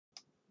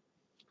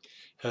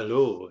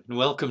Hello, and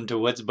welcome to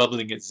What's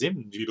Bubbling at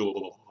ZIM.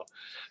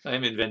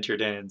 I'm inventor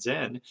Dan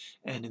Zen,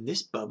 and in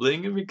this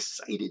bubbling, I'm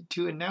excited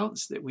to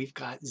announce that we've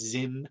got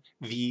ZIM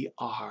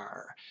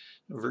VR,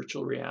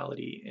 virtual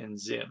reality in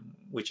ZIM,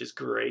 which is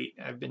great.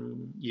 I've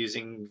been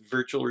using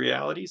virtual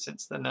reality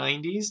since the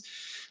 90s.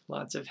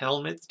 Lots of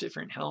helmets,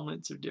 different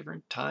helmets of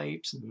different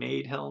types,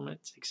 made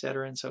helmets,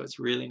 etc. And so it's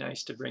really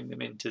nice to bring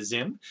them into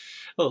ZIM.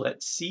 Well,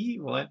 let's see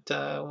what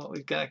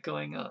we've got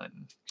going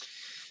on.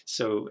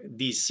 So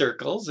these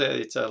circles,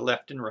 it's a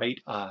left and right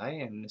eye,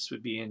 and this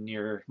would be in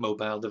your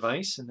mobile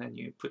device, and then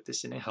you put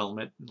this in a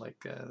helmet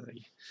like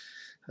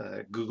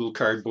Google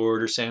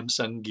Cardboard or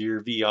Samsung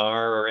Gear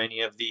VR or any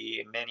of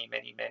the many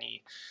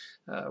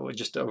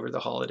just over the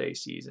holiday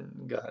season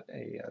got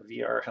a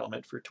VR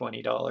helmet for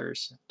 $20,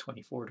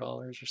 $24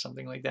 or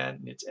something like that,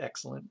 and it's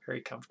excellent,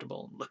 very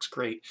comfortable, looks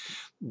great.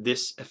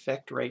 This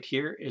effect right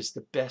here is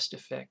the best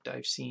effect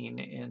I've seen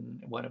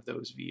in one of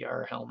those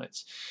VR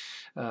helmets.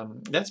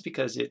 That's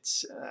because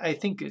I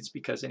think it's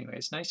because anyway,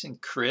 it's nice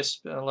and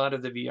crisp. A lot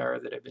of the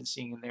VR that I've been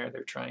seeing in there,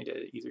 they're trying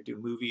to either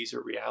do movies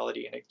or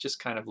reality, and it just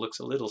kind of looks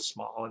a little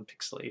small and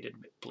pixelated,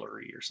 a bit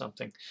blurry or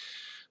something.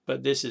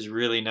 But this is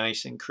really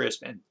nice and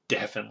crisp and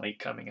definitely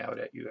coming out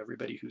at you.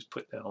 Everybody who's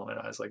put the helmet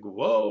on is like,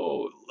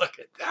 whoa, look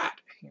at that,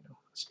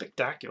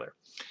 spectacular.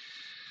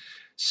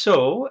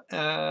 So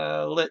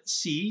let's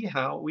see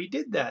how we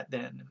did that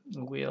then.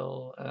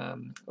 We'll,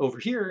 over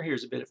here,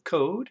 here's a bit of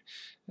code.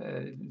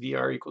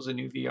 VR equals a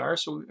new VR.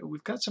 So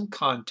we've got some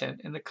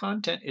content, and the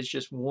content is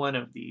just one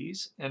of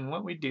these. And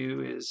what we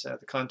do is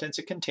the content's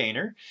a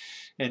container,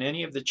 and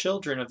any of the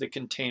children of the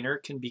container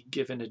can be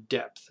given a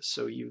depth.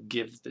 So you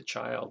give the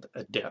child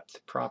a depth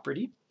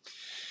property.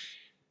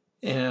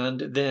 And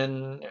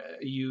then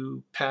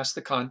you pass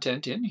the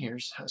content in.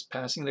 Here's us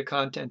passing the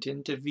content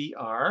into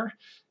VR,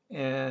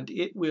 and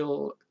it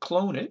will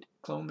clone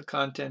the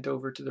content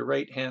over to the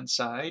right-hand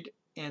side,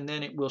 and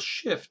then it will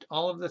shift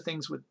all of the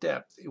things with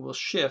depth. It will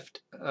shift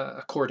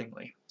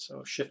accordingly.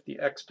 So shift the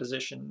X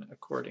position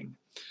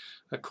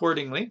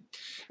accordingly,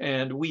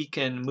 and we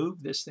can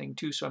move this thing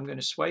too. So I'm going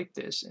to swipe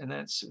this, and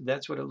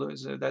that's what it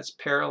looks. That's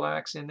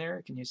parallax in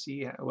there. Can you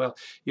see? Well,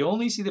 you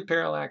only see the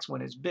parallax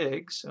when it's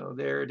big. So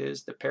there it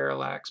is, the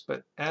parallax.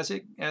 But as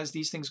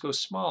these things go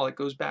small, it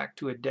goes back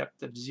to a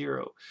depth of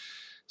 0.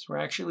 So we're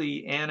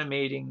actually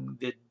animating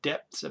the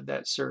depths of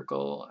that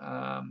circle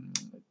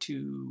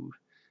to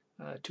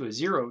a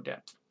 0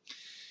 depth.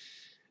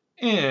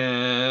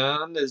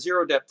 And the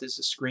 0 depth is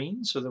a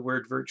screen, so the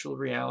word virtual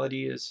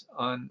reality is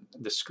on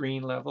the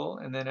screen level.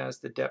 And then as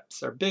the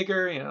depths are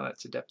bigger,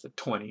 that's a depth of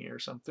 20 or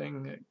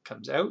something, it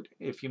comes out.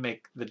 If you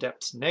make the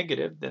depths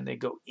negative, then they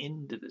go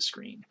into the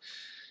screen.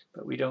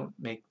 But we don't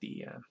make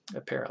the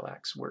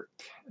parallax work.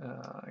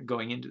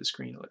 Going into the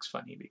screen, it looks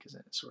funny because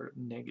it's sort of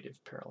negative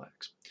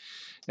parallax.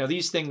 Now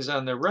these things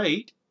on the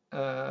right,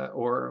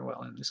 or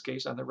well, in this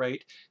case on the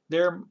right,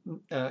 they're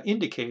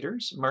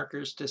indicators,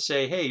 markers to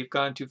say, hey, you've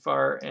gone too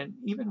far, and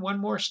even one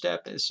more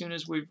step, as soon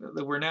as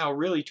we're now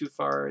really too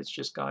far, it's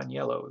just gone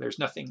yellow. There's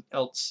nothing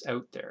else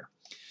out there.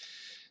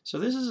 So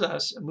this is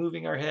us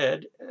moving our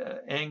head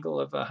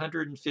angle of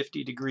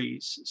 150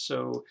 degrees.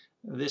 So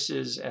this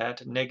is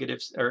at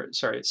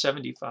at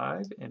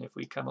 75, and if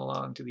we come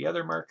along to the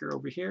other marker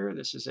over here,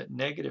 this is at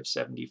negative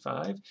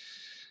 75.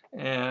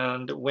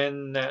 And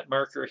when that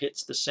marker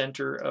hits the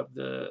center of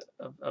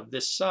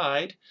this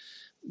side,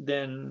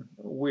 then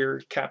we're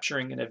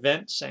capturing an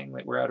event saying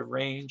that we're out of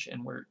range,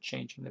 and we're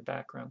changing the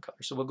background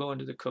color. So we'll go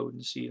into the code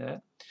and see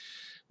that.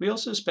 We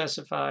also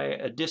specify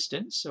a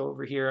distance. So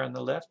over here on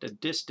the left, a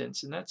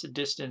distance, and that's a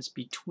distance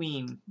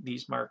between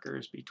these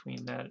markers,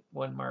 between that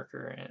one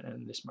marker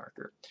and this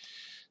marker.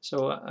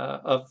 So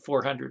of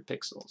 400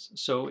 pixels.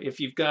 So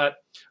if you've got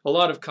a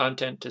lot of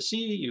content to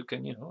see, you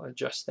can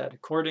adjust that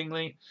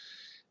accordingly.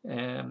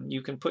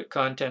 You can put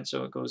content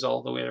so it goes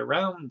all the way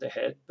around the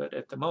head, but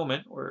at the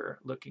moment we're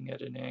looking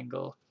at an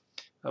angle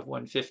of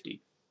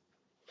 150.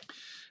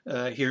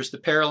 Here's the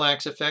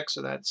parallax effect,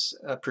 so that's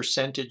a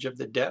percentage of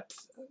the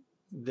depth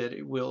that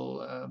it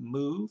will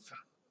move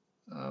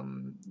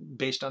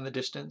based on the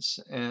distance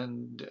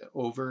and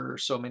over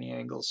so many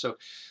angles, so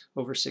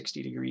over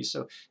 60 degrees.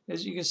 So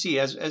as you can see,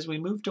 as we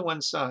move to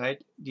one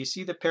side, do you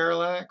see the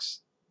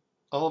parallax?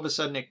 All of a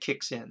sudden it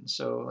kicks in.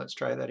 So let's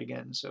try that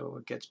again. So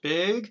it gets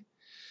big,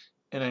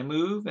 and I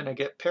move, and I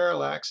get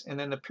parallax, and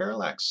then the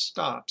parallax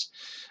stops.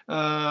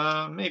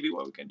 Maybe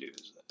what we can do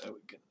is we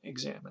can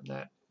examine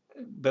that.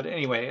 But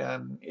anyway,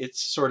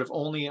 it's sort of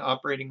only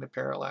operating the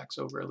parallax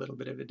over a little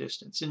bit of a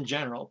distance. In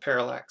general,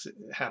 parallax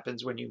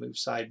happens when you move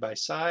side by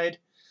side,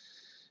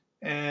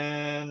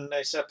 and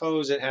I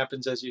suppose it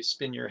happens as you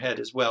spin your head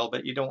as well,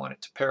 but you don't want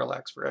it to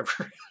parallax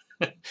forever.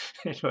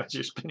 As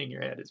you're spinning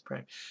your head, it's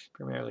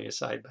primarily a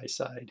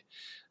side-by-side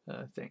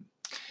thing.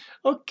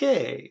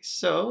 Okay,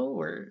 so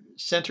we're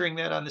centering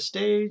that on the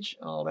stage,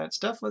 all that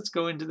stuff. Let's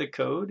go into the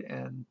code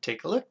and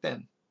take a look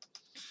then.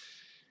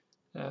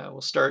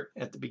 We'll start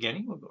at the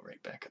beginning. We'll go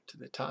right back up to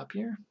the top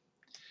here.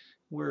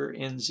 We're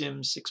in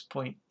ZIM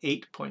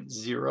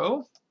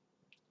 6.8.0.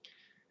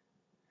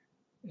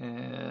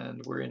 And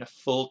and we're in a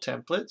full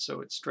template,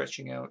 so it's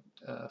stretching out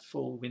a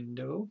full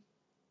window.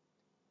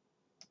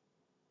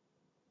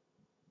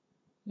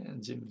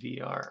 And ZIM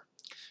VR.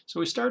 So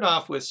we start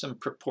off with some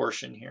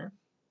proportion here.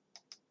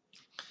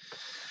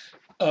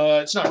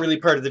 It's not really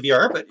part of the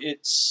VR, but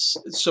it's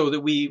so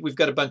that we've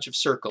got a bunch of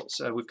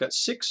circles. We've got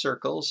 6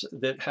 circles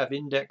that have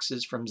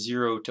indexes from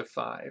 0 to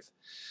 5.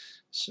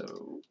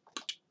 So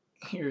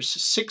here's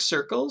 6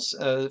 circles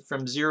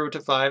from 0 to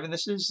 5, and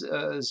this is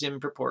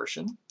ZIM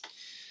proportion.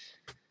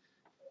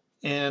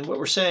 And what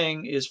we're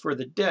saying is for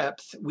the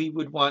depth, we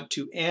would want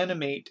to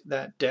animate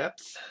that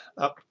depth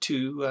up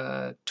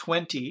to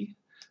 20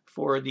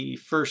 for the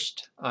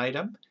first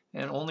item,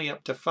 and only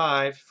up to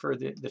 5 for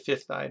the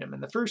 5th item.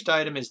 And the first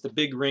item is the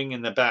big ring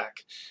in the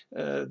back.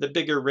 The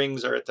bigger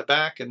rings are at the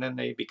back, and then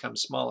they become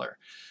smaller.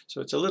 So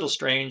it's a little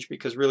strange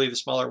because really the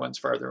smaller one's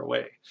farther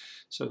away.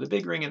 So the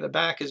big ring in the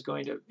back is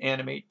going to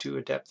animate to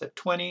a depth of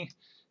 20,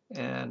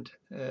 and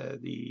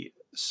the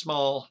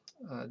small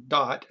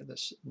dot,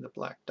 the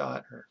black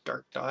dot or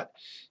dark dot,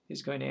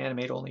 is going to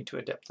animate only to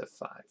a depth of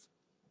 5.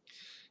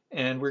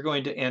 And we're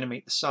going to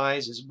animate the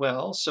size as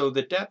well. So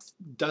the depth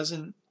does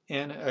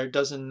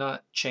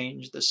not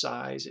change the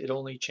size, it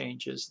only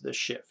changes the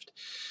shift.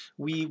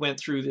 We went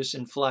through this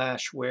in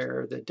Flash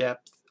where the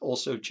depth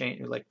also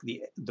changed, like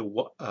the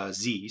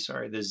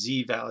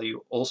Z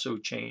value also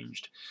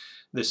changed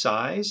the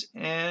size,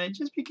 and it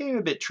just became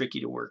a bit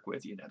tricky to work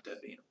with. You'd have to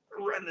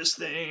run this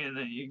thing, and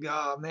then you go,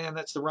 oh man,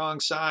 that's the wrong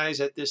size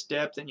at this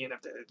depth, and you'd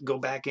have to go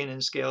back in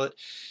and scale it.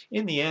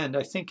 In the end,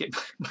 I think it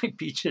might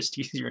be just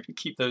easier to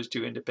keep those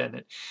two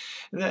independent.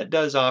 And that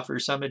does offer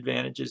some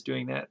advantages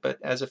doing that, but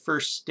as a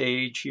first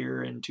stage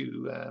here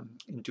into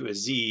a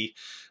Z,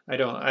 I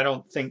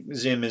don't think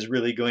ZIM is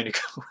really going to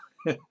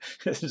go,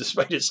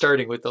 despite it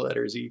starting with the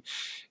letter Z,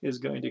 is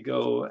going to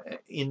go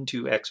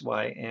into X,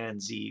 Y,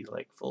 and Z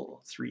like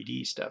full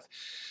 3D stuff.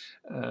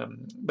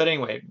 But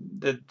anyway,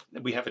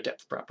 we have a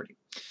depth property.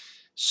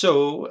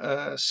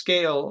 So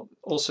scale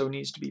also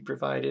needs to be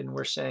provided, and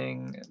we're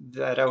saying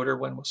that outer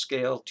one will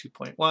scale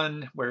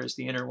 2.1, whereas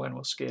the inner one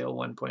will scale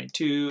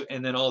 1.2,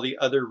 and then all the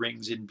other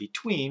rings in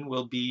between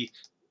will be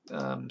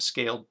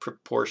scaled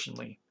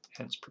proportionally,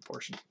 hence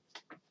proportion.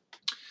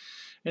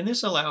 And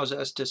this allows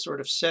us to sort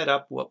of set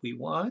up what we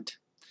want.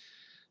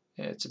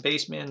 It's a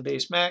base min,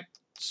 base max,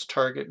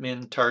 target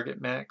min,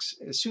 target max.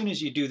 As soon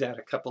as you do that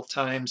a couple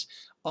times,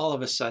 all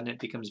of a sudden it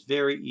becomes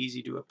very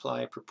easy to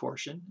apply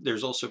proportion.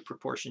 There's also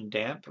proportion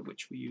damp,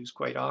 which we use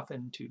quite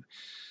often to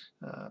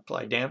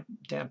apply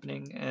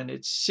dampening, and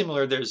it's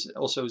similar. There's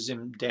also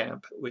ZIM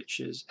damp,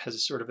 which has a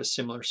sort of a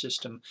similar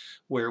system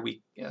where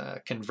we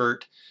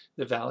convert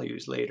the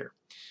values later.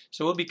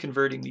 So we'll be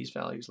converting these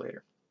values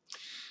later.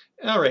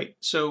 All right,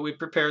 so we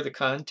prepare the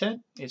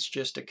content. It's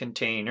just a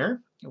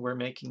container. We're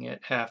making it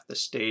half the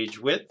stage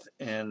width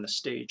and the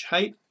stage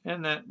height,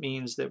 and that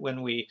means that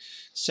when we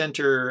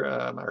center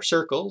our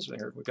circles,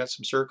 we've got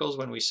some circles,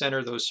 when we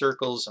center those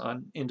circles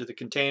into the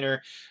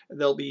container,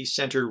 they'll be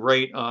centered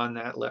right on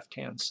that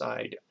left-hand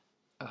side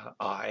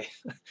I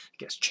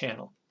guess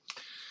channel.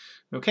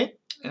 Okay,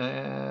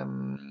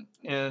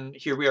 and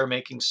here we are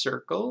making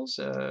circles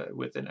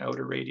with an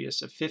outer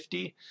radius of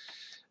 50.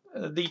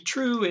 The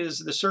true is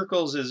the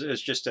circles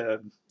is just a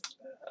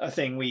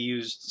thing. We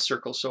used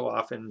circles so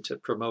often to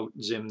promote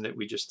ZIM that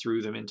we just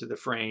threw them into the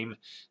frame,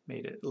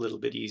 made it a little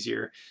bit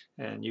easier,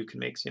 and you can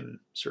make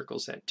ZIM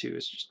circles that too.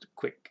 It's just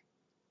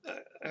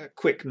a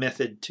quick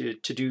method to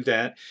do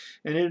that.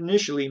 And it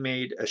initially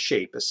made a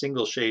shape, a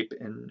single shape,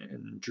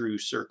 and drew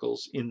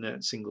circles in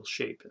that single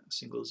shape, a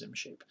single ZIM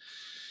shape.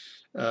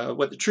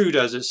 What the true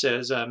does is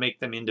says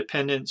make them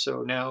independent,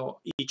 so now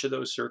each of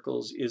those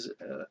circles is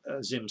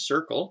a ZIM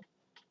circle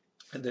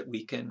that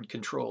we can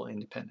control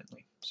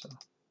independently. So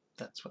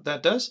that's what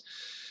that does.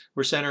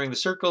 We're centering the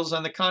circles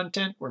on the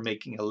content, we're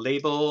making a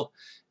label,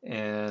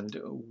 and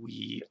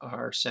we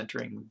are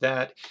centering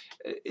that.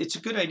 It's a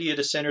good idea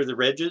to center the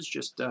redges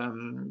just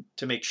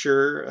to make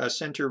sure.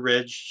 Center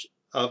reg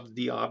of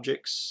the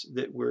objects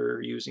that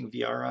we're using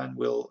VR on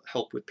will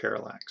help with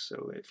parallax.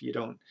 So if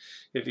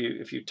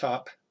you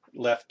top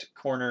left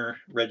corner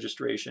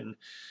registration,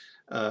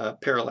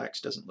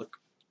 parallax doesn't look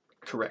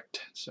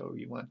correct, so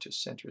you want to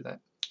center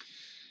that.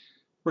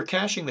 We're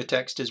caching the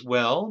text as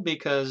well,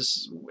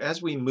 because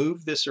as we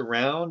move this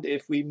around,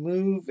 if we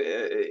move,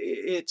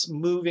 it's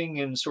moving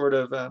and sort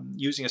of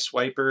using a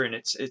swiper, and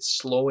it's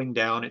slowing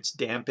down, it's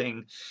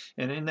damping,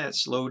 and in that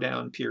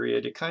slowdown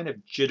period, it kind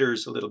of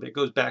jitters a little bit, it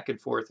goes back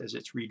and forth as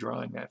it's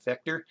redrawing that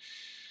vector,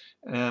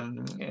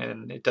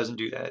 and it doesn't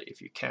do that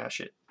if you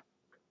cache it.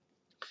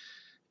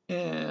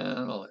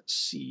 And let's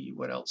see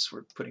what else.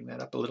 We're putting that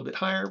up a little bit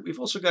higher. We've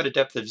also got a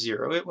depth of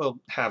 0. It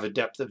will have a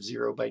depth of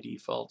 0 by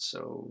default,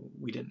 so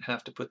we didn't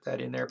have to put that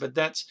in there. But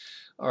that's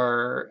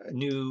our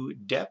new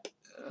depth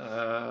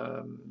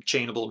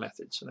chainable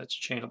method. So that's a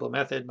chainable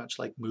method, much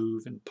like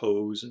move and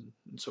pose and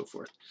so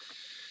forth.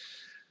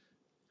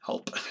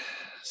 Help,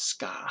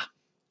 ska.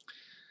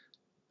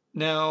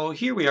 Now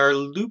here we are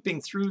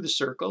looping through the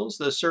circles.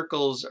 The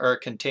circles are a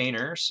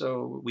container,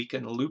 so we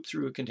can loop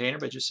through a container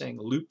by just saying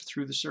loop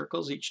through the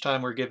circles. Each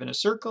time we're given a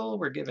circle,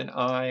 we're given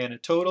I and a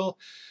total.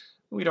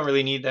 We don't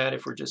really need that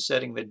if we're just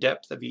setting the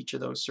depth of each of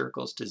those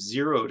circles to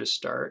 0 to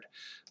start.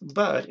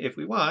 But if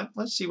we want,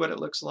 let's see what it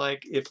looks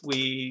like if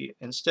we,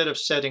 instead of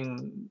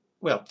setting,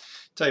 well,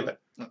 tell you what,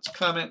 let's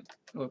comment,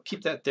 we'll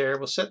keep that there.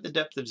 We'll set the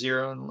depth of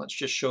 0, and let's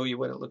just show you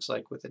what it looks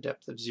like with a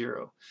depth of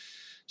 0.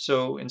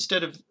 So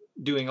instead of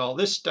doing all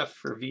this stuff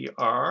for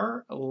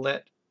VR,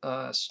 let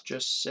us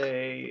just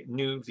say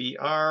new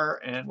VR,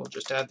 and we'll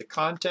just add the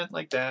content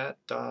like that,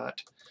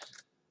 dot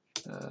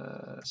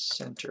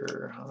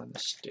center on the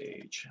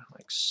stage,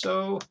 like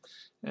so,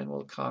 and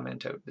we'll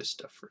comment out this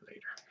stuff for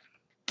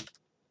later.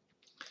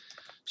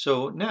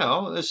 So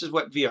now this is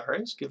what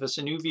VR is. Give us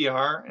a new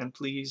VR, and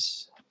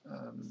please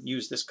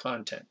use this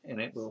content,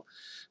 and it will,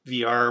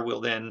 VR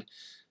will then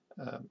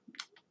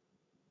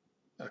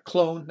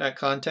clone that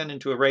content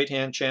into a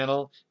right-hand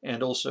channel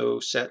and also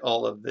set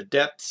all of the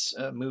depths,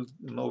 move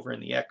them over in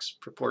the X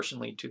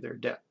proportionally to their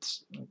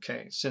depths.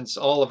 Okay, since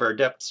all of our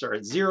depths are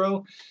at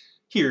 0,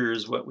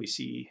 here's what we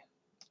see.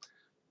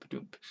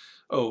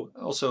 Oh,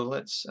 also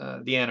let's,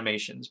 the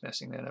animation's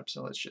messing that up,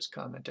 so let's just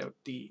comment out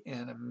the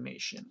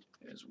animation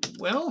as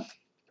well.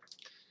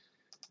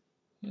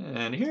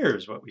 And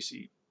here's what we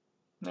see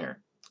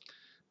there.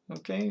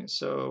 Okay,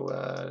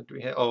 so do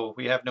we have, oh,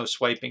 we have no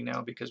swiping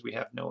now because we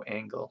have no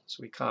angle.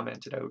 So we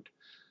commented out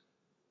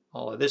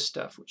all of this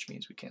stuff, which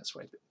means we can't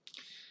swipe it.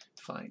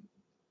 Fine.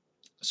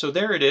 So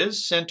there it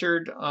is,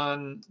 centered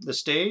on the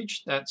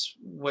stage. That's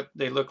what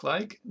they look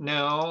like.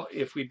 Now,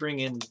 if we bring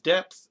in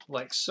depth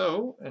like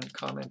so and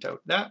comment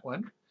out that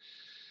one.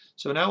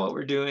 So now what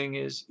we're doing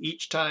is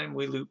each time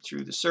we loop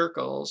through the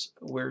circles,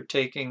 we're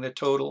taking the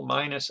total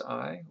minus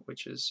I,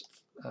 which is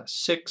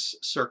 6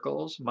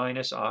 circles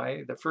minus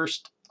I. The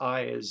first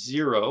I is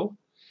 0.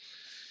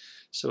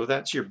 So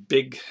that's your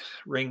big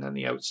ring on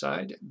the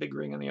outside. Big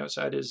ring on the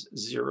outside is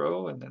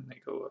 0, and then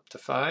they go up to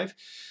 5.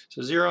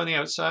 So 0 on the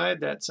outside,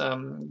 that's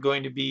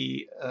going to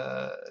be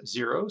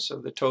 0. So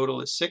the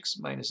total is 6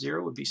 minus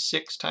 0 would be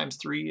 6 times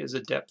 3 is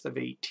a depth of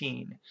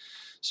 18.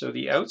 So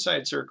the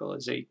outside circle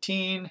is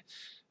 18.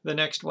 The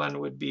next one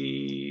would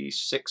be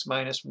 6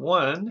 minus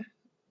 1,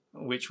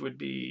 which would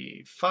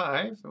be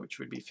 5, which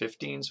would be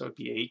 15. So it would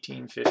be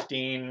 18,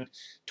 15,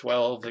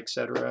 12,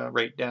 etc.,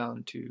 right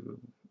down to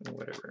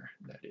whatever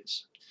that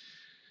is.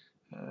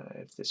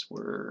 If this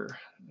were,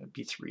 it'd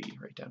be 3,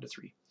 right down to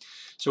 3.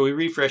 So we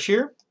refresh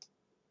here.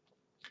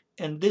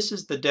 And this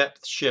is the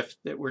depth shift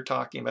that we're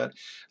talking about.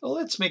 Well,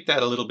 let's make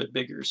that a little bit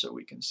bigger so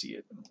we can see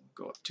it. We'll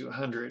go up to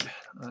 100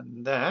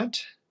 on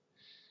that.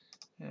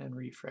 And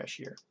refresh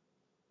here.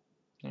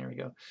 There we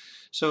go.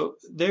 So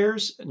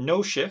there's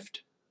no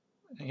shift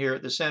here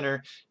at the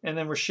center, and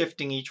then we're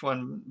shifting each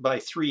one by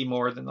 3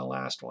 more than the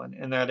last one,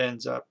 and that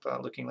ends up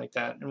looking like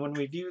that. And when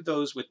we view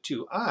those with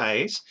 2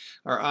 eyes,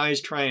 our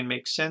eyes try and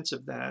make sense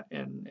of that,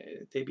 and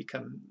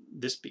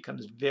this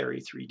becomes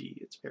very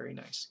 3D. It's very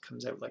nice. It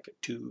comes out like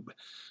a tube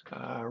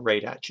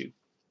right at you.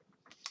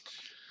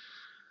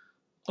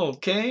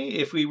 Okay,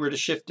 if we were to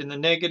shift in the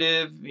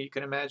negative, you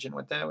can imagine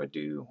what that would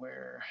do.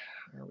 Where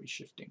are we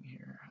shifting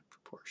here?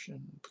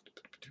 Proportion.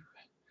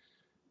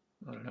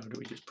 I don't know, do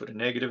we just put a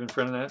negative in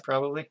front of that?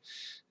 Probably.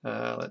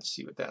 Let's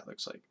see what that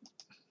looks like.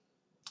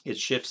 It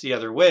shifts the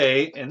other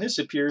way, and this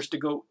appears to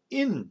go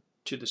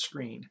into the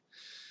screen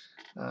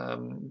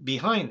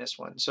behind this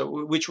one,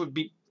 so which would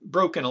be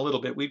broken a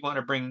little bit. We'd want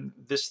to bring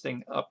this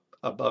thing up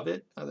above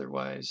it,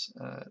 otherwise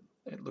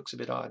it looks a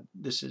bit odd.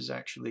 This is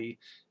actually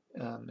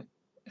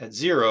at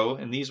 0,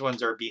 and these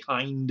ones are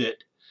behind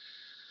it.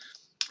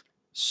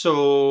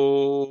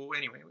 So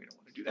anyway, we don't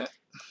want to do that.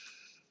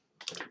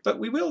 But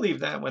we will leave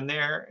that one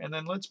there, and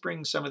then let's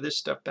bring some of this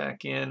stuff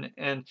back in,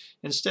 and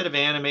instead of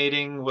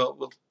animating,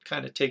 we'll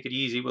kind of take it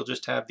easy. We'll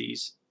just have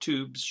these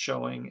tubes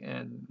showing,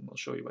 and we'll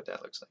show you what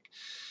that looks like.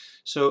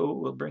 So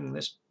we'll bring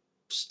this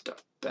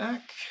stuff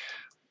back,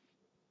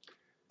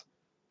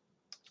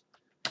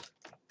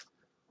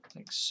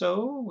 like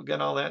so. We've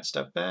got all that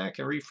stuff back,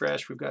 and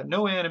refresh. We've got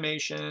no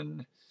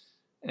animation,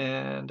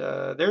 and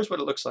there's what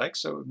it looks like.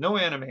 So no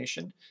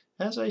animation.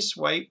 As I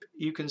swipe,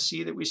 you can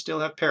see that we still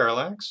have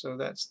parallax, so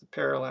that's the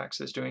parallax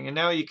that's doing. And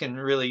now you can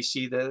really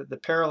see the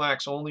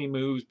parallax only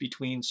moves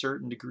between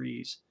certain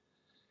degrees.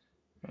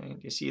 Right?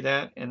 You see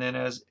that? And then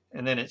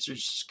it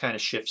just kind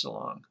of shifts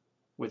along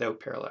without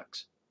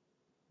parallax.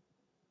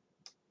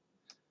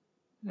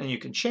 And you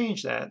can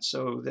change that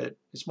so that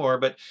it's more,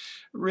 but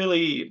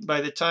really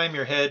by the time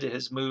your head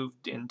has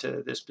moved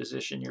into this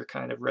position, you're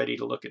kind of ready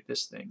to look at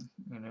this thing,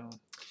 you know.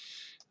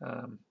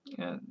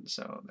 And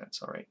so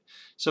that's all right.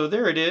 So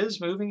there it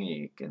is moving.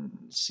 You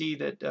can see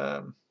that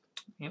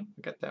we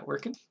got that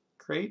working.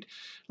 Great.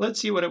 Let's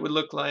see what it would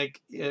look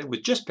like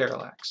with just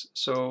parallax.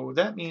 So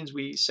that means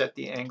we set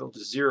the angle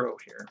to 0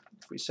 here.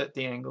 If we set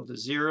the angle to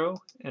 0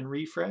 and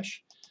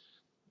refresh,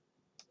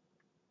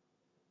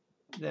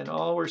 then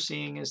all we're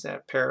seeing is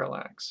that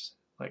parallax,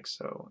 like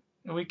so.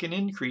 And we can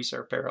increase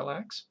our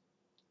parallax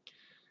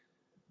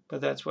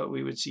but that's what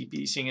we would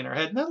be seeing in our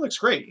head. And that looks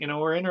great. You know,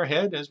 we're in our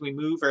head as we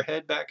move our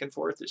head back and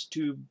forth. This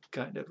tube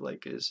kind of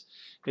like is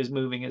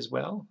moving as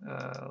well.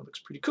 Looks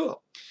pretty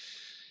cool.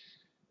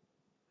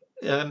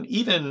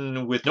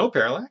 Even with no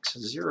parallax,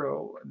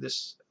 zero,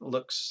 this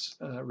looks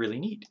really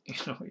neat. You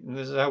know, and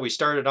this is how we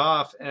started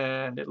off,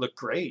 and it looked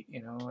great.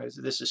 You know, as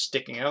this is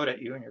sticking out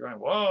at you, and you're going,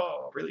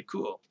 "Whoa, really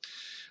cool."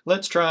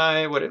 Let's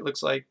try what it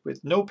looks like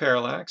with no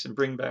parallax and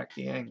bring back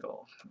the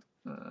angle.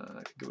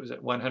 I think it was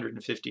at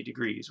 150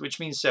 degrees, which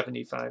means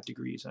 75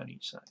 degrees on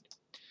each side.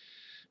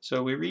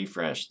 So we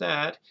refresh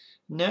that.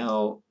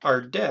 Now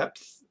our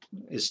depth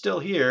is still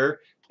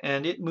here,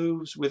 and it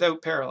moves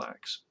without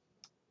parallax.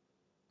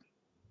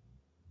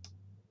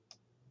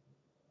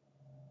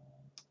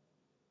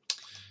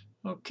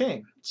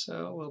 Okay,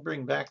 so we'll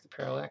bring back the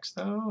parallax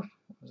though.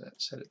 What was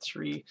that set at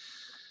 3?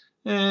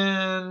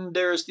 And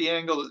there's the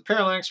angle that the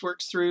parallax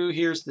works through.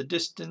 Here's the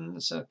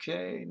distance.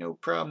 Okay, no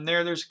problem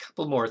there. There's a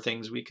couple more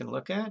things we can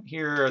look at.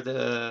 Here are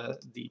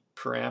the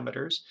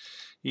parameters.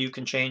 You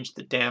can change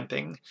the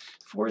damping.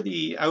 For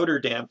the outer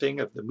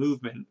damping of the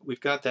movement, we've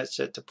got that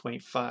set to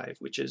 0.5,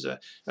 which is a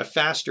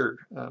faster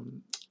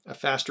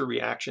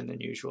reaction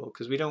than usual,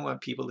 because we don't want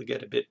people to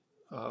get a bit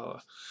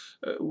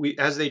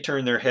as they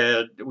turn their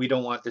head, we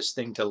don't want this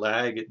thing to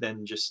lag. It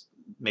then just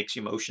makes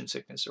you motion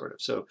sickness, sort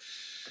of. So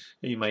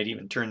you might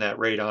even turn that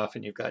right off,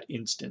 and you've got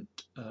instant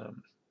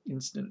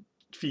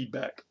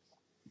feedback.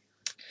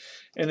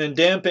 And then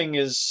damping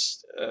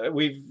is,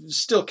 we've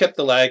still kept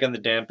the lag on the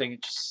damping.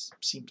 It just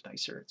seems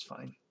nicer. It's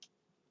fine.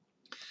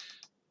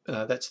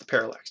 That's the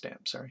parallax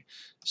damp, sorry.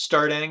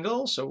 Start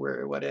angle, so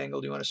what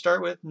angle do you want to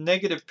start with?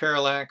 Negative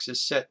parallax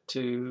is set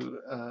to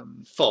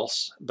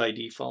false by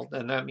default,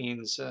 and that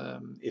means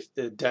if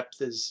the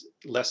depth is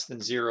less than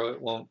 0,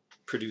 it won't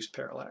produce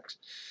parallax.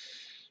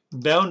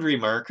 Boundary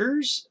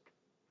markers,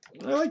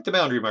 I like the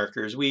boundary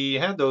markers. We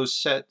had those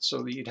set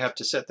so that you'd have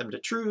to set them to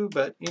true,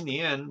 but in the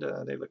end,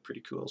 they look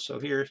pretty cool. So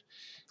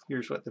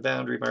here's what the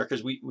boundary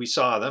markers, we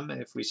saw them.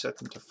 If we set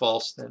them to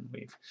false, then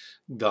we've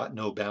got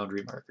no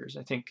boundary markers.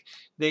 I think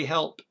they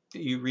help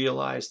you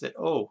realize that,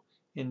 oh,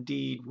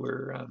 indeed,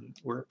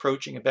 we're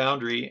approaching a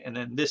boundary, and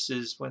then this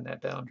is when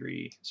that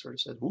boundary sort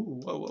of says,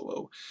 ooh, whoa, whoa,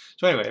 whoa.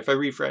 So anyway, if I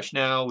refresh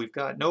now, we've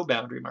got no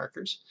boundary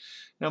markers.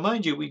 Now,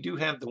 mind you, we do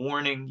have the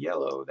warning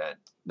yellow.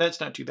 That's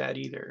not too bad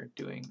either,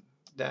 doing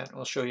that.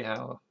 I'll show you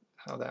how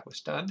that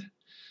was done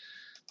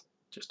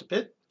just a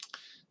bit.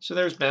 So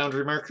there's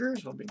boundary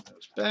markers. We'll bring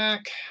those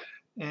back.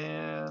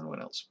 And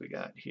what else we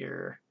got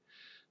here?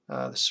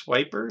 The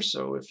swiper.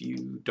 So if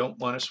you don't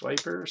want a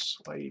swiper,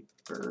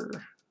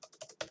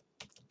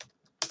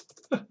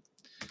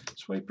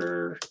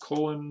 swiper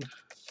colon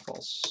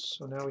false.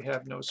 So now we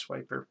have no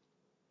swiper.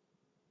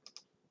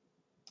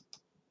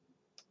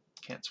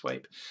 Can't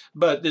swipe,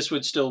 but this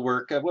would still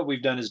work. What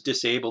we've done is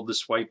disabled the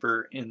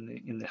swiper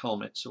in the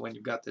helmet, so when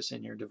you've got this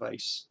in your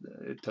device,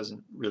 it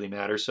doesn't really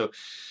matter. So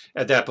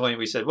at that point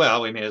we said,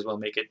 well, we may as well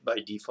make it by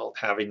default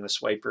having the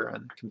swiper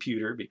on the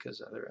computer,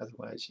 because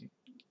otherwise you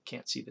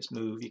can't see this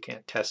move, you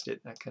can't test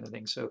it, that kind of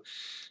thing. So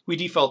we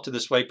default to the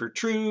swiper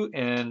true,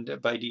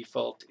 and by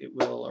default it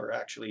will, or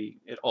actually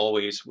it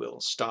always will,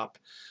 stop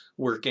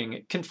working.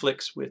 It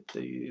conflicts with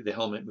the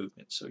helmet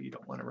movement, so you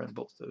don't want to run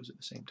both those at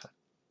the same time.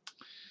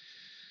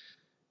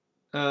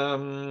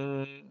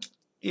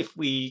 If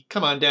we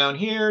come on down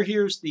here,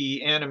 here's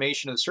the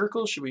animation of the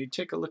circle. Should we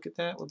take a look at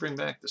that? We'll bring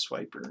back the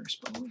swiper, I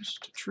suppose,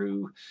 to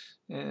true,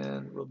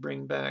 and we'll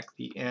bring back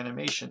the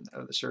animation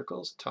of the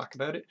circles, talk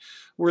about it.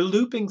 We're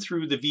looping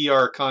through the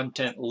VR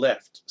content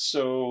left.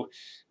 So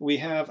we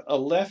have a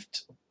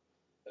left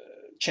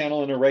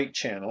channel and a right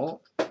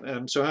channel.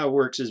 So how it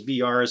works is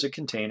VR is a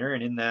container,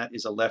 and in that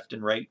is a left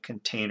and right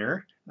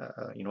container,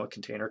 a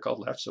container called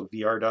left. So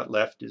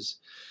VR.left is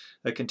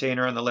a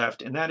container on the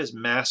left, and that is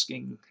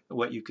masking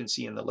what you can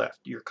see in the left,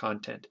 your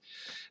content.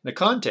 The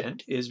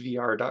content is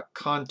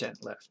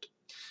VR.content left.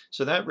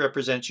 So that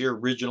represents your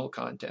original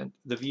content.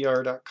 The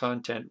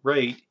VR.content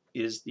right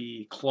is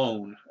the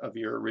clone of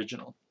your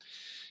original.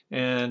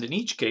 And in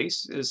each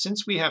case,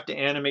 since we have to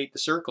animate the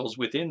circles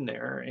within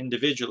there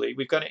individually,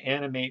 we've got to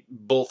animate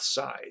both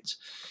sides.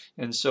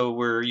 And so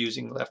we're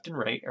using left and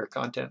right, or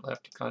content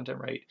left and content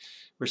right.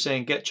 We're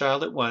saying get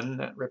child at 1,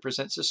 that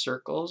represents the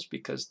circles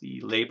because the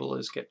label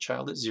is get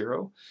child at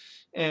 0.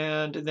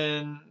 And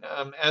then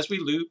as we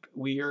loop,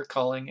 we are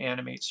calling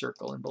animate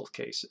circle in both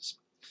cases.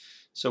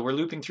 So we're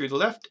looping through the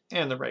left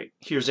and the right.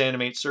 Here's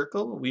animate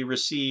circle. We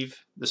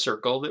receive the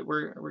circle that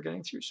we're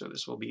getting through. So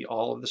this will be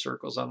all of the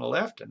circles on the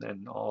left and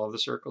then all of the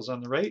circles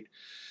on the right.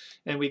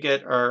 And we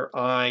get our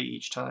I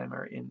each time,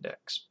 our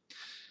index.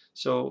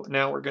 So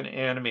now we're going to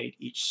animate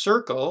each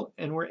circle,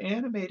 and we're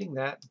animating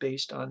that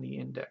based on the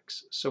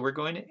index. So we're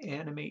going to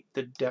animate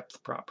the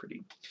depth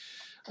property.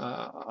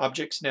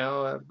 Objects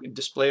now,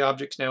 display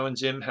objects now in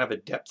ZIM have a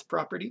depth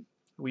property.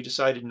 We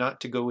decided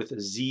not to go with a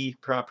Z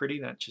property.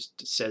 That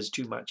just says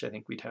too much. I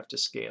think we'd have to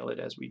scale it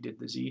as we did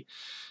the Z.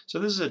 So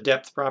this is a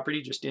depth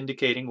property, just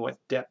indicating what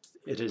depth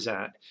it is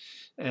at.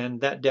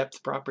 And that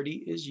depth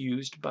property is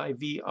used by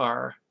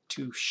VR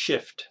to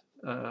shift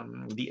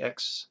the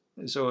X.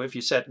 So if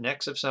you set an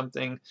X of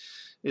something,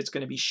 it's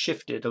going to be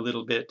shifted a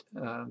little bit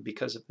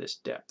because of this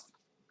depth.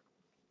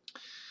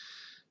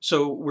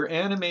 So we're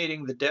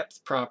animating the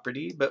depth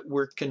property, but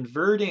we're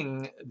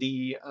converting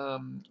the,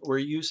 we're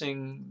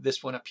using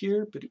this one up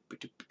here,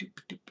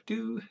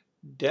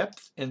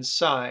 depth and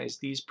size,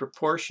 these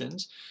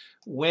proportions.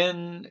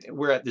 When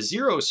we're at the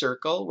 0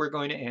 circle, we're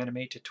going to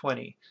animate to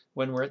 20.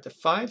 When we're at the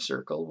 5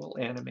 circle, we'll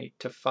animate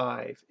to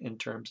 5 in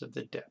terms of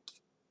the depth.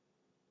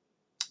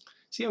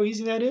 See how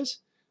easy that is?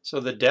 So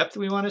the depth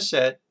we want to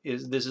set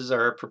is, this is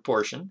our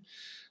proportion.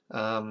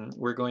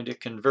 We're going to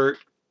convert,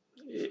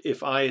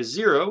 if I is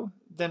 0,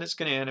 then it's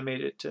going to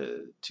animate it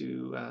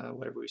to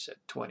whatever we said,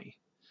 20.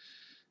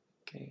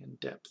 Okay, and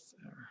depth,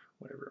 or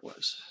whatever it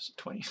was,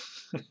 20.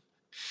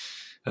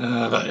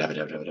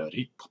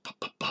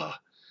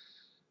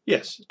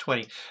 Yes,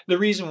 20. The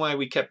reason why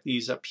we kept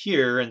these up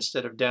here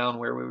instead of down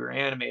where we were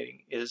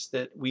animating is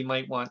that we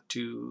might want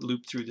to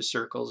loop through the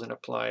circles and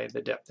apply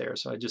the depth there.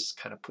 So I just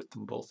kind of put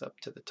them both up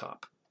to the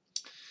top.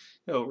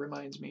 Oh,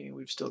 reminds me,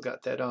 we've still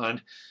got that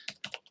on.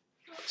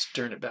 Let's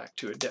turn it back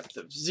to a depth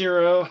of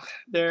 0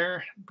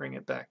 there, bring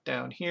it back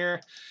down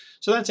here.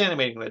 So that's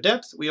animating the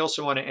depth. We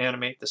also want to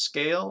animate the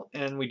scale,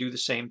 and we do the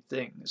same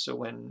thing. So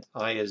when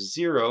I is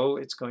 0,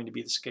 it's going to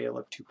be the scale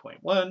of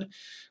 2.1,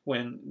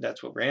 when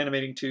that's what we're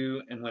animating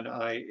to, and when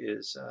I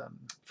is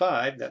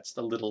 5, that's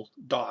the little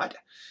dot.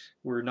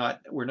 We're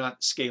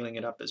not scaling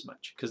it up as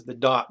much, because the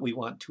dot we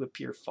want to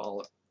appear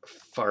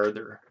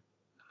farther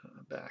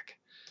back.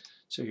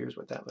 So here's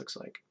what that looks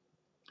like.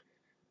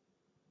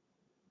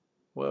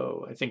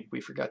 Whoa, I think we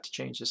forgot to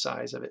change the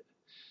size of it.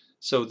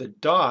 So the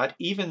dot,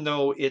 even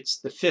though it's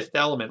the 5th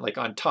element, like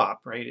on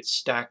top, right? It's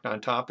stacked on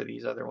top of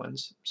these other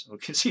ones, so we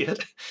can see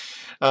it.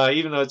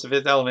 Even though it's the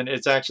 5th element,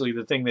 it's actually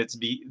the thing that's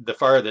the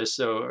farthest,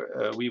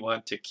 so we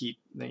want to keep,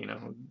 you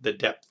know, the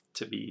depth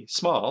to be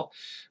small,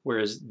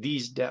 whereas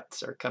these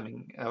depths are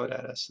coming out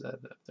at us,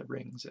 the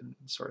rings, and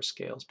sort of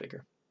scales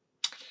bigger.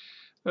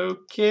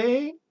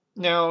 Okay.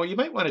 Now, you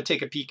might want to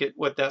take a peek at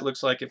what that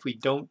looks like if we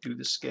don't do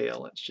the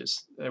scale. It's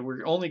just,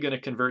 we're only going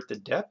to convert the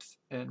depth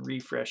and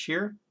refresh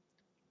here.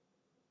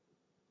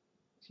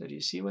 So do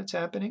you see what's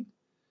happening?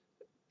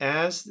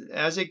 As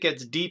it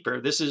gets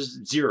deeper, this is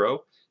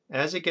 0.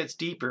 As it gets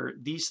deeper,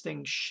 these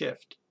things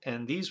shift,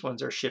 and these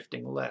ones are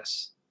shifting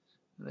less.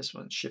 And this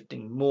one's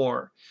shifting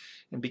more.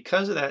 And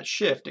because of that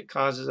shift, it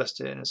causes us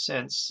to, in a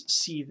sense,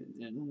 see,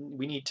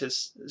 we need to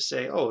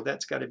say, oh,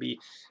 that's got to be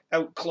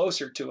out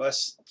closer to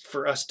us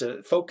for us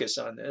to focus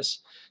on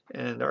this.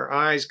 And our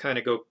eyes kind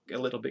of go a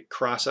little bit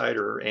cross-eyed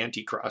or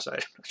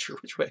anti-cross-eyed, I'm not sure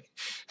which way.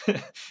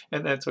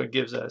 And that's what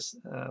gives us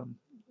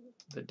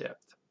the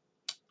depth.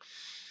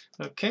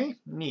 Okay,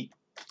 neat.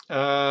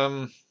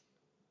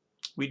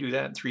 We do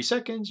that in 3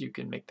 seconds. You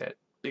can make that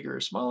bigger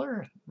or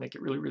smaller, make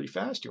it really, really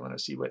fast. You want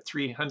to see what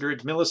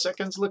 300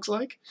 milliseconds looks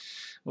like?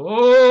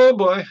 Oh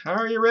boy,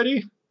 are you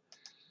ready?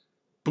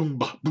 Boom,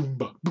 ba, boom,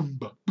 ba, boom,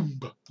 ba, boom,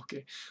 ba.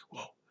 Okay,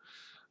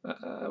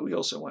 whoa. We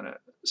also want to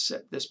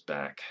set this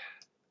back.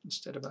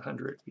 Instead of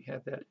 100, we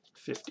have that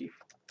 50.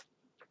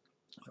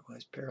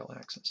 Otherwise,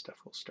 parallax and stuff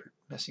will start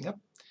messing up.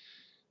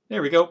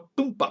 There we go.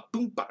 Boom, ba,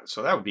 boom, ba.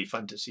 So that would be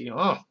fun to see.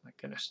 Oh, my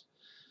goodness.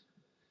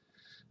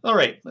 All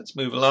right, let's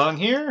move along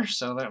here.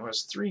 So that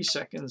was 3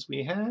 seconds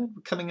we had.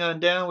 Coming on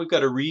down, we've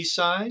got a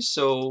resize.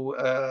 So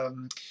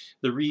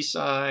the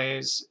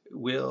resize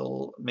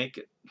will make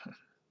it,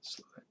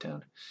 slow that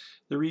down.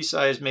 The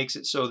resize makes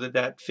it so that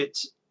that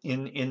fits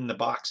in the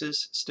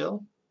boxes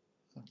still.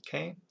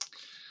 Okay.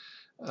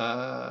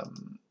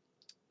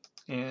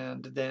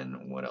 And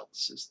then what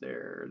else is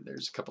there?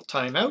 There's a couple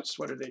timeouts.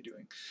 What are they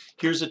doing?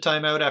 Here's a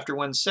timeout after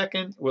 1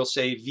 second. We'll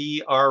say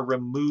VR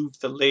remove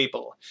the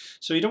label.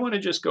 So you don't want to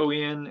just go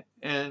in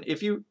and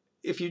if you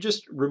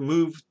just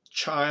remove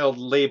child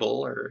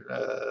label or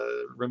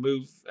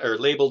remove or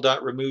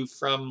label.remove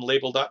from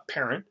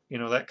label.parent, you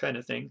know, that kind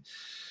of thing.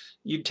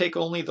 You'd take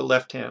only the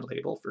left-hand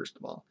label, first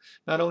of all.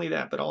 Not only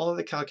that, but all of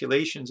the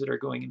calculations that are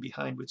going in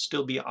behind would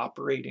still be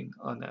operating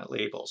on that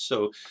label.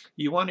 So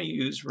you want to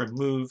use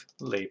remove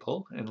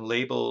label, and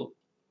label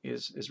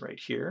is right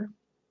here.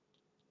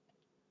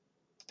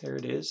 There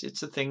it is.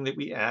 It's the thing that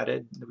we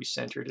added, that we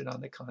centered it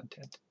on the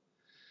content.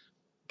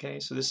 Okay,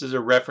 so this is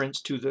a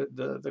reference to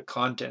the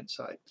content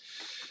side.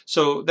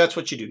 So that's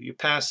what you do. You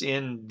pass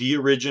in the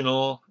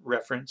original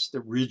reference, the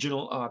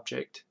original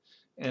object,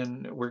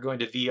 and we're going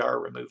to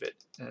VR remove it.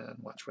 And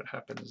watch what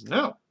happens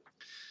now.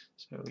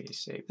 So we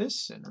save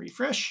this and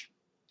refresh.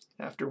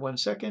 After 1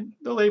 second,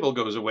 the label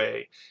goes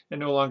away. It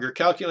no longer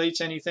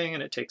calculates anything,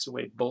 and it takes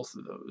away both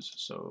of those.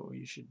 So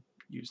you should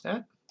use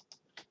that.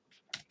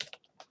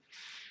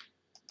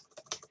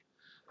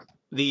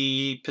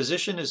 The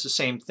position is the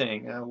same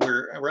thing.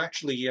 We're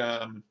actually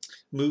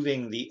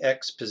moving the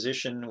X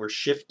position. We're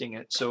shifting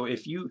it. So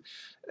if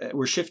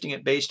we're shifting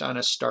it based on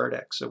a start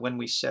X. So when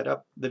we set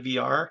up the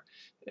VR,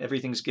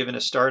 everything's given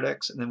a start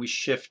X, and then we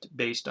shift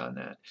based on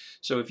that.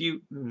 So if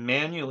you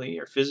manually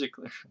or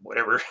physically,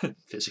 whatever,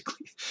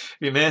 physically, if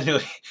you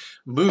manually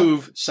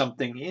move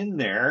something in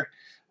there,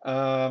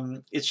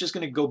 it's just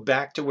going to go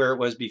back to where it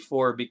was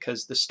before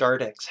because the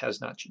start X has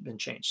not been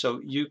changed.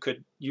 So you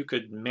could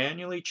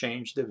manually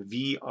change the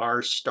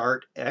VR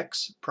start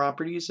X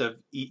properties of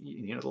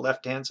the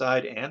left hand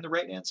side and the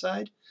right hand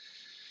side.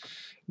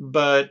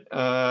 But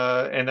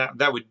and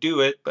that would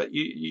do it, but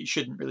you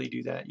shouldn't really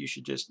do that. You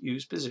should just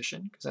use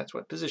position because that's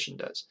what position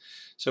does.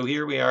 So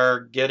here we are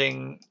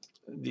getting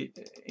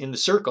in the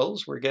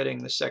circles, we're getting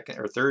the second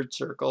or third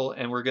circle,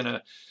 and we're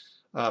going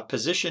to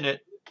position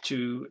it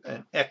to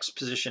an X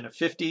position of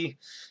 50,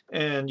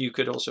 and you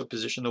could also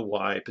position the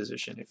Y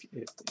position if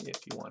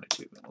you wanted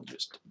to. I'll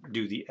just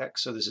do the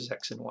X, so this is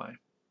X and Y.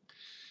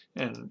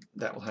 And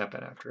that will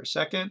happen after a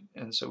second,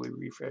 and so we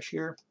refresh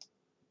here.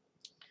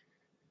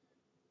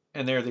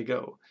 And there they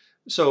go.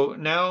 So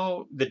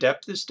now the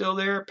depth is still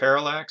there,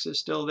 parallax is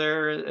still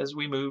there as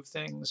we move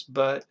things,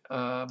 but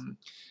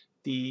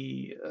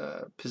the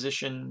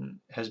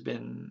position has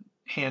been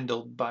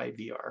handled by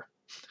VR.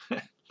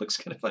 Looks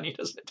kind of funny,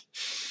 doesn't it?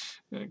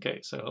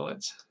 Okay, so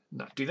let's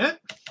not do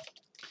that.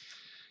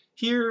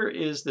 Here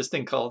is this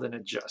thing called an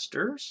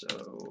adjuster,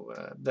 so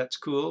that's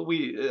cool.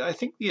 I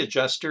think the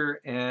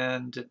adjuster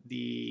and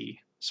the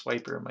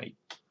swiper might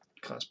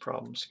cause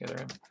problems together.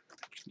 I haven't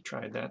actually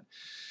tried that.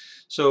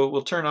 So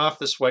we'll turn off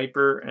the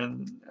swiper,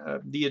 and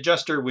the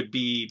adjuster would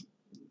be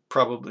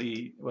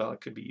probably, well,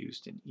 it could be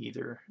used in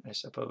either, I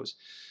suppose.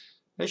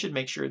 I should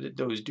make sure that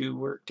those do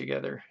work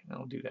together.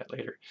 I'll do that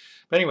later.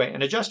 But anyway,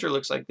 an adjuster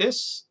looks like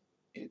this.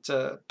 It's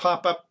a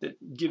pop-up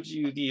that gives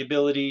you the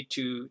ability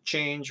to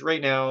change.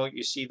 Right now,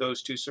 you see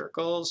those two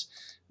circles.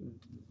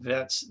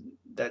 That's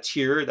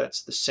here.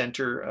 That's the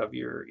center of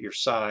your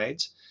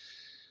sides.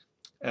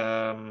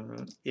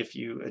 If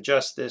you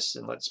adjust this,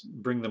 and let's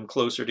bring them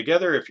closer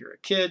together. If you're a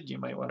kid, you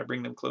might want to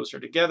bring them closer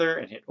together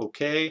and hit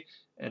OK.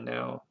 And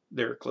now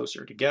they're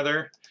closer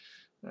together.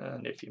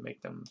 And if you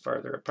make them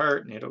farther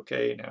apart and hit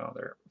OK, now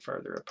they're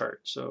farther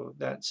apart. So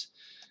that's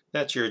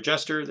your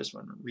adjuster. This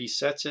one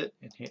resets it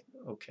and hit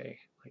OK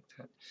like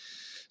that.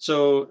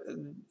 So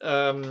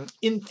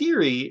in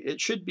theory,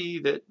 it should be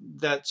that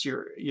that's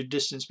your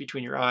distance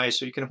between your eyes.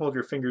 So you can hold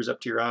your fingers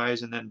up to your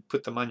eyes and then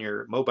put them on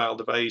your mobile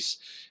device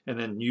and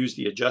then use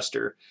the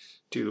adjuster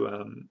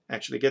to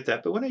actually get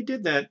that. But when I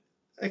did that,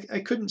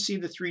 I couldn't see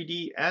the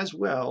 3D as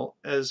well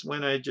as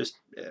when I just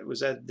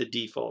was at the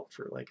default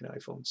for like an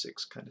iPhone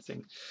 6 kind of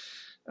thing.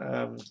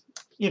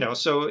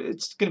 So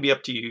it's going to be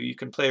up to you. You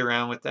can play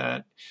around with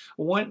that.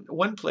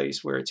 One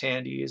place where it's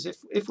handy is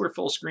if we're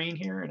full screen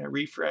here and I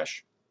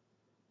refresh.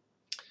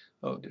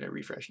 Oh, did I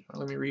refresh?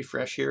 Let me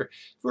refresh here.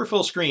 If we're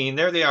full screen,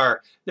 there they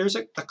are. There's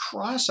a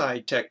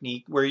cross-eyed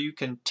technique where you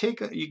can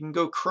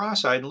go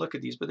cross-eyed and look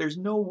at these, but there's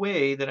no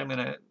way that I'm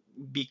going to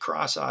be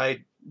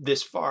cross-eyed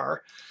this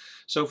far.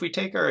 So if we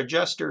take our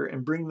adjuster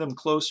and bring them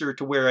closer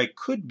to where I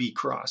could be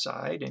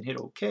cross-eyed and hit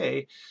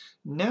OK,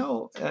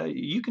 now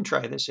you can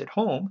try this at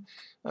home.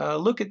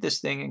 Look at this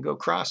thing and go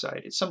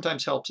cross-eyed. It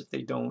sometimes helps if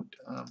they don't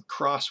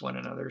cross one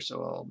another,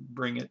 so I'll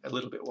bring it a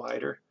little bit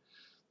wider.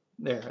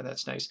 There,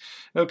 that's nice.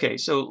 Okay,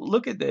 so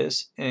look at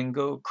this and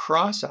go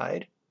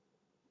cross-eyed.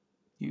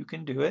 You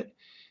can do it.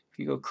 If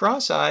you go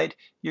cross-eyed,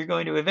 you're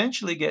going to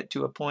eventually get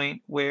to a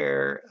point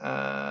where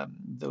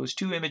those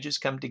two images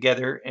come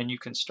together and you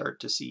can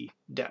start to see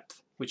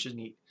depth, which is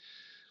neat.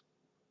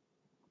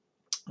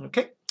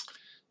 Okay,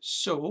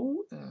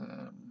 so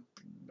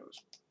bring those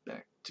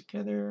back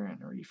together and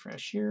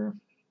refresh here.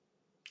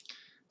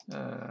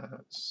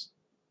 Let's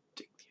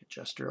take the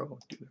adjuster. Oh,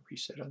 do a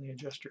reset on the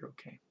adjuster.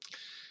 Okay.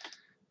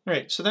 All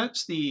right, so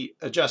that's the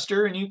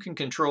adjuster, and you can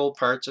control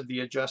parts of the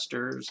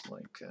adjusters,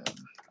 like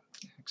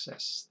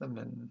access them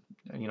and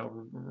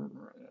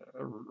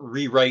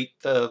rewrite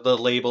the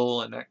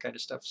label and that kind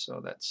of stuff.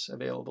 So that's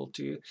available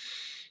to you.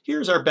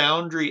 Here's our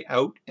boundary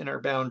out and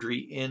our boundary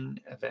in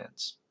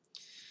events.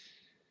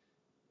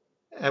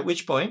 At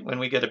which point, when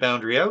we get a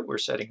boundary out, we're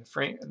setting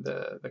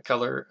the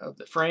color of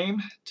the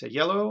frame to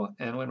yellow,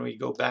 and when we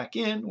go back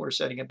in, we're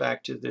setting it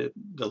back to the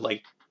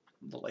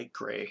light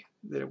gray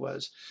that it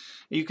was.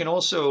 You can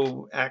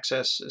also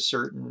access a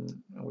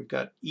certain, we've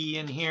got E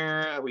in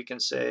here, we can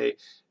say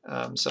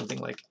something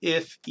like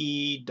if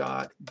E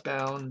dot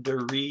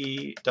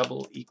boundary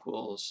double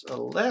equals a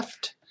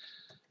left,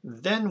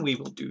 then we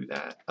will do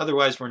that.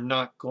 Otherwise, we're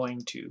not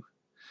going to.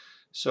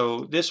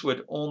 So this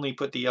would only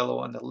put the yellow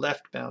on the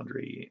left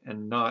boundary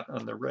and not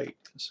on the right.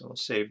 So we'll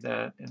save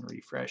that and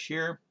refresh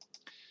here.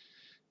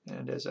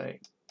 And as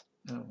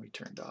we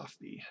turned off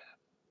the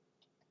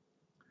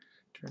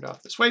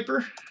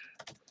swiper,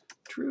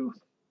 true,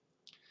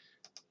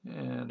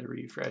 and a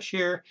refresh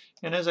here.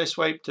 And as I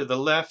swipe to the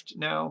left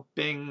now,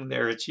 bing,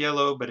 there it's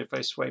yellow, but if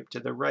I swipe to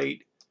the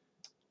right,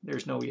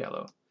 there's no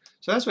yellow.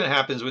 So that's what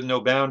happens with no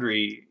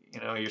boundary.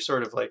 You're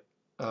sort of like,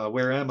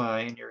 where am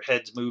I? And your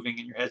head's moving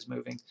and your head's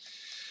moving.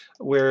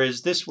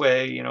 Whereas this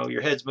way,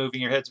 your head's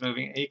moving,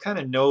 and you kind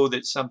of know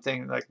that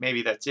something, like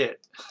maybe that's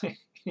it. You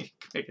can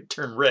make it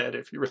turn red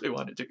if you really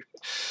wanted to.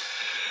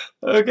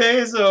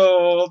 Okay,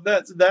 so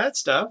that's that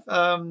stuff.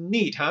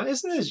 Neat, huh?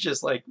 Isn't this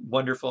just like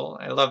wonderful?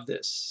 I love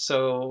this.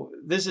 So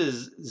this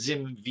is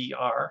ZIM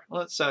VR.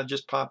 Let's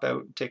just pop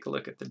out and take a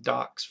look at the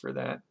docs for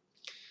that.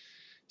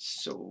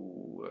 So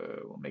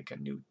we'll make a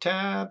new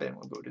tab and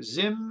we'll go to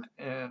ZIM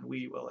and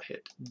we will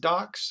hit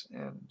docs.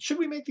 And should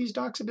we make these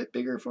docs a bit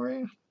bigger for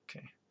you?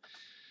 Okay.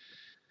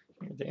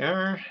 Here they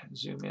are.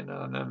 Zoom in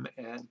on them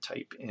and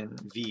type in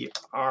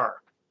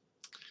VR.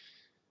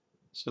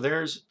 So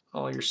there's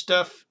all your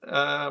stuff.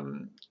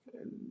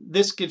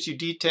 This gives you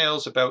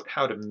details about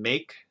how to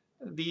make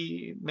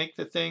the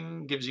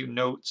thing, gives you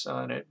notes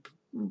on it.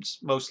 It's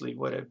mostly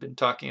what I've been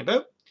talking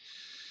about.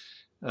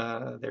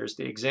 There's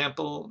the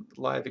example,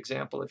 live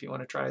example, if you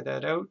want to try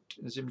that out,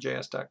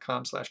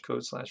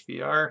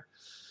 zimjs.com/code/VR.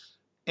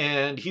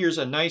 And here's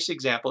a nice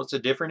example. It's a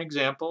different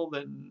example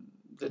than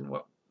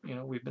what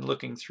we've been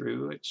looking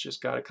through. It's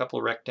just got a couple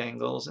of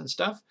rectangles and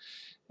stuff.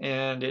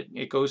 And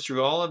it goes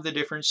through all of the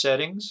different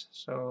settings,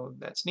 so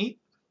that's neat.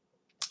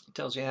 It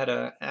tells you how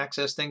to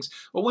access things.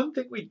 Well, one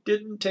thing we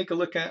didn't take a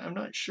look at, I'm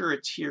not sure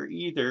it's here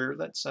either.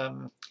 Let's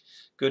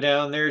go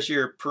down. There's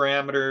your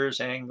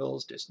parameters,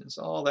 angles, distance,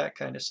 all that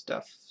kind of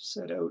stuff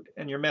set out,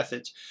 and your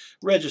methods.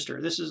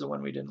 Register, this is the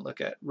one we didn't look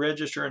at.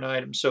 Register an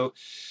item. So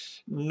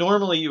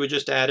normally you would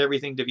just add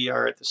everything to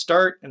VR at the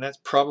start, and that's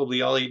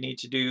probably all you need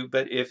to do.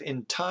 But if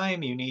in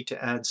time you need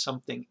to add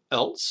something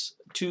else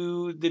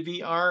to the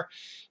VR,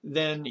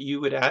 then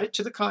you would add it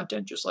to the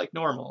content just like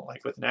normal,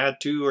 like with an add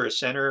to or a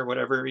center or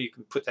whatever. You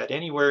can put that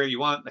anywhere you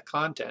want in the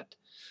content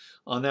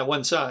on that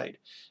one side,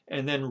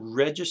 and then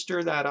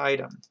register that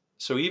item.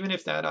 So even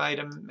if that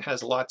item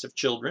has lots of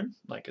children,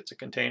 like it's a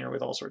container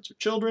with all sorts of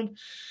children,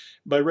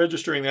 by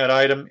registering that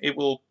item, it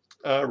will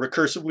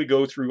recursively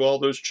go through all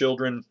those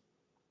children,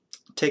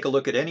 take a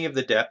look at any of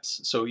the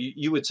depths. So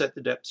you would set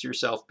the depths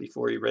yourself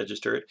before you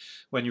register it.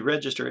 When you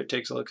register, it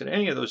takes a look at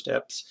any of those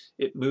depths.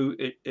 It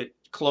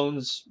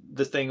clones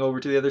the thing over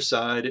to the other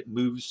side. It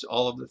moves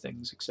all of the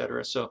things,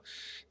 etc. So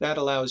that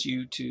allows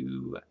you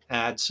to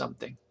add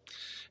something.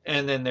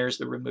 And then there's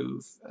the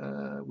remove.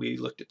 We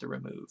looked at the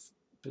remove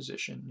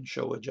position,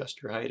 show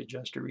adjuster, height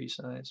adjuster,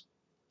 resize.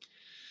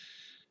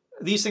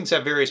 These things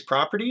have various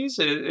properties.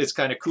 It's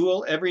kind of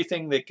cool.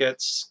 Everything that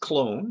gets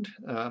cloned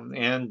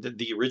and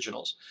the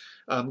originals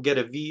get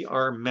a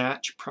VR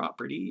match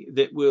property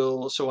that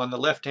will, so on the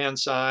left-hand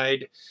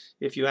side,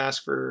 if you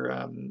ask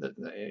for,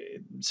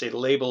 say the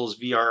label is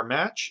VR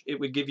match, it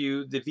would give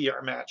you the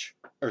VR match,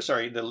 or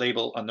sorry, the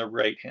label on the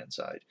right-hand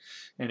side.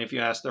 And if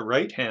you ask the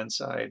right-hand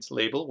side's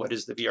label, what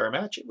is the VR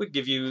match, it would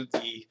give you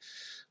the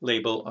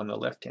label on the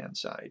left-hand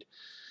side.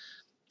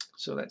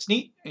 So that's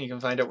neat, and you can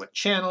find out what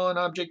channel an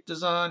object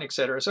is on,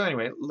 etc. So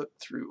anyway, look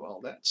through all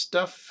that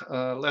stuff.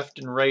 Left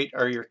and right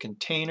are your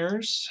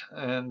containers,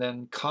 and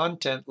then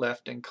content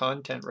left and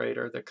content right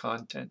are the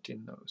content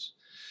in those.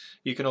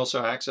 You can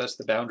also access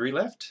the boundary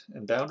left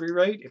and boundary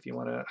right if you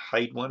want to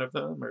hide one of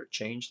them or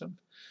change them.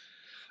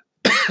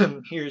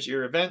 Here's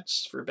your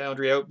events for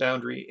boundary out,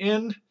 boundary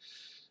in.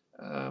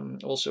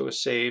 Also a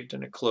saved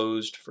and a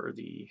closed for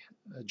the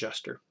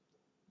adjuster.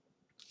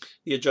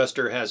 The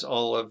adjuster has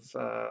all of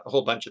a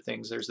whole bunch of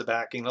things. There's the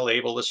backing, the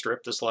label, the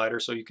strip, the slider,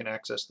 so you can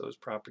access those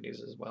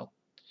properties as well.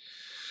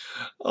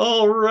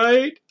 All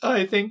right,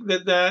 I think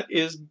that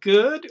is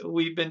good.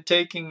 We've been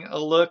taking a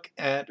look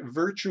at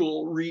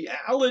virtual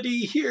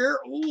reality here.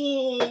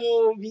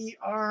 Oh,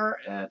 VR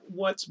at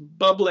what's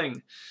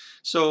bubbling.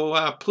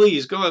 So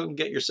please go out and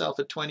get yourself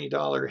a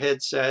 $20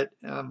 headset.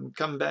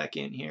 Come back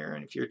in here,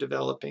 and if you're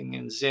developing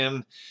in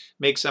ZIM,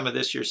 make some of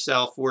this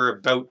yourself. We're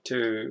about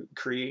to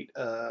create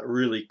a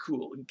really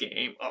cool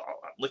game. Oh,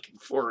 I'm looking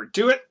forward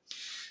to it.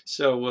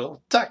 So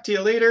we'll talk to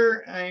you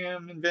later. I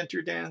am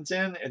Inventor Dan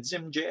Zen at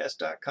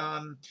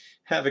ZIMjs.com.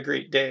 Have a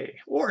great day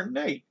or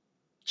night.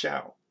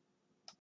 Ciao.